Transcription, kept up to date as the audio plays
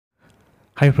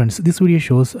Hi friends, this video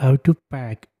shows how to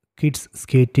pack kids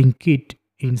skating kit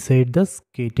inside the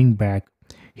skating bag.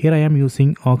 Here I am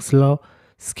using Oxelo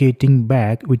skating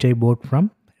bag which I bought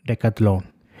from Decathlon.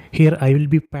 Here I will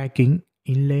be packing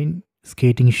inline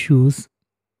skating shoes,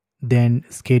 then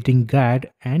skating guard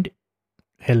and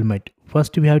helmet.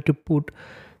 First we have to put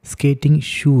skating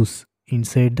shoes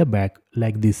inside the bag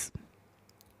like this.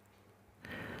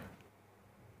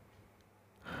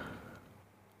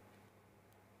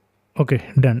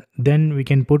 Okay, done. Then we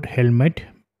can put helmet.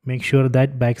 Make sure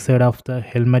that backside of the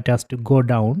helmet has to go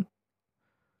down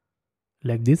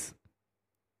like this.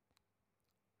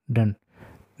 Done.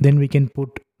 Then we can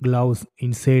put gloves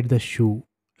inside the shoe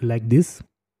like this.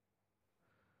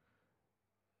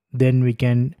 Then we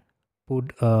can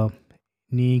put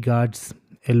knee guards,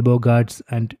 elbow guards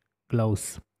and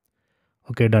gloves.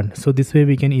 Okay, done. So this way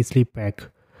we can easily pack.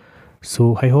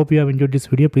 So I hope you have enjoyed this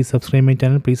video. Please subscribe my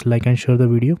channel. Please like and share the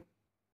video.